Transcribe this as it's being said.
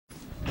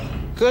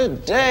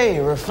Good day,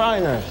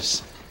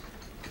 refiners.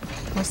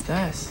 What's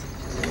this?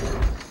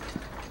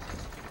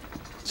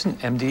 It's an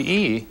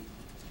MDE.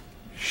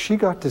 She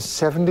got to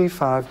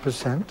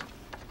 75%.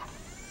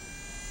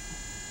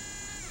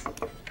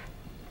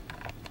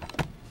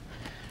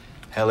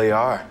 Helly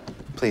R,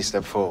 please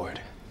step forward.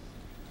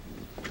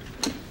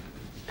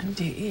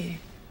 MDE.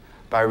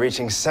 By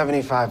reaching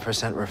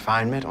 75%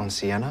 refinement on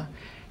Sienna,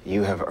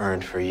 you have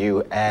earned for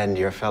you and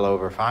your fellow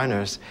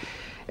refiners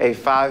a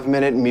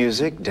 5-minute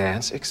music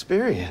dance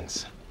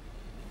experience.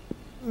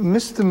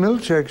 Mr.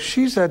 Milchek,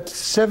 she's at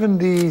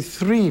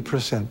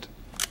 73%.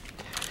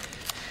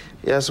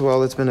 Yes,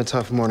 well, it's been a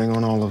tough morning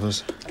on all of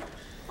us.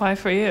 Why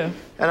for you?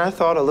 And I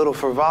thought a little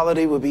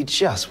frivolity would be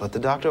just what the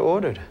doctor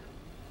ordered.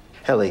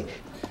 Helly,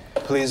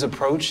 please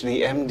approach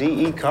the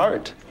MDE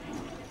cart.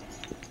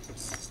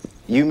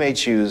 You may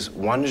choose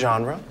one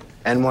genre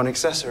and one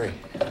accessory.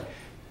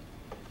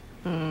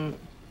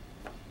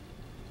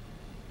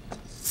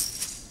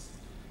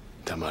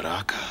 The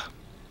maraca.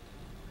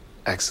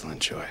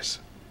 Excellent choice.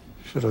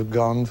 Should have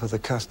gone for the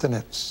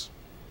castanets.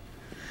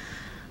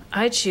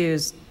 I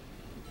choose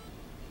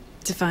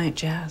Defiant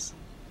Jazz.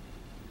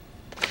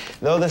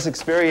 Though this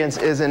experience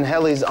is in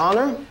Helly's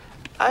honor,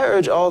 I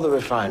urge all the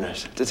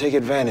refiners to take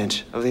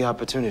advantage of the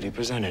opportunity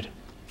presented.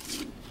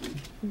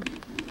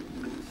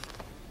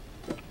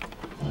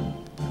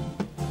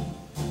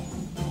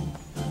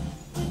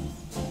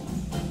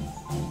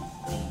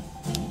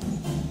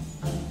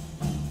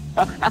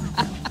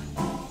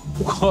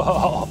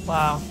 Whoa.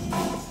 Wow.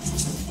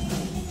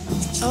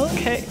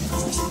 Okay.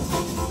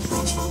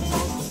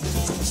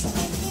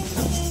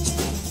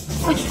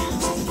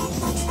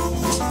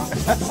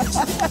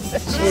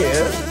 She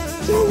is.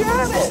 She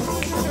got it.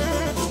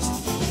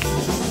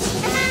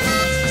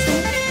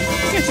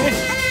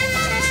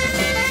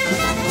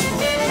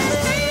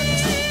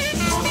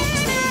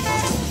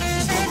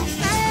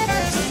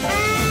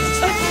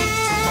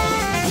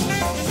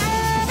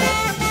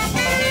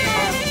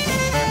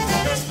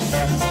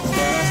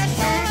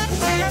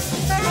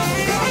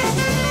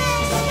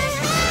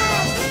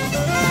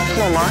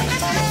 Come on, Mark.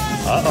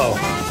 Uh-oh.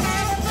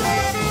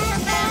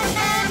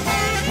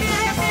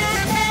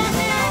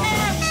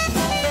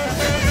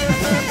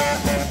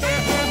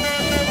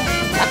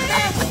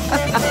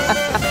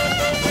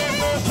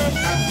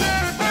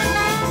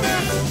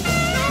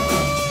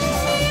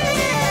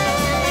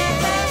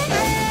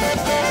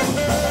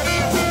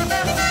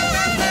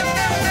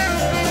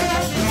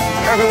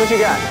 Irvin, what you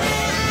got?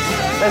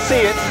 Let's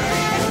see it.